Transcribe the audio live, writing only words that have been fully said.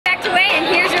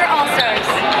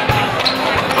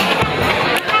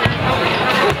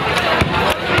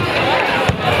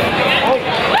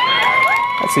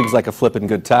seems like a flippin'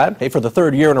 good time. Hey, for the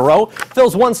third year in a row,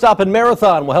 Phil's One Stop and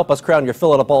Marathon will help us crown your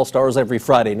Fill It Up All-Stars every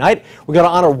Friday night. We're going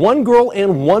to honor one girl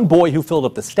and one boy who filled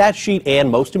up the stat sheet and,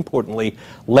 most importantly,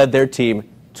 led their team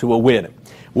to a win.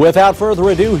 Without further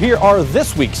ado, here are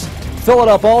this week's Fill It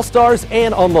Up All-Stars,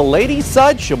 and on the ladies'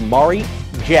 side, Shamari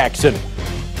Jackson.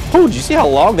 Ooh, did you see how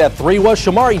long that three was?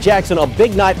 Shamari Jackson, a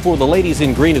big night for the ladies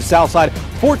in green of Southside.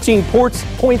 14 points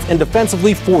and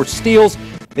defensively 4 steals.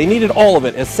 They needed all of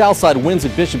it as Southside wins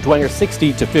at Bishop Dwenger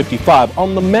 60-55.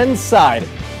 On the men's side,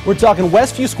 we're talking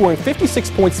Westview scoring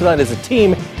 56 points tonight as a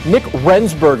team. Nick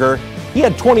Rensberger, he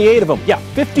had 28 of them. Yeah,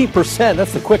 50%.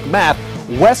 That's the quick math.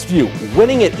 Westview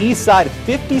winning at Eastside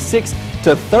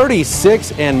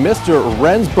 56-36, and Mr.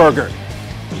 Rensberger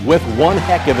with one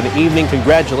heck of an evening.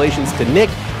 Congratulations to Nick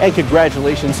and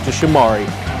congratulations to Shamari,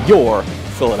 your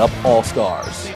Fill It Up All-Stars.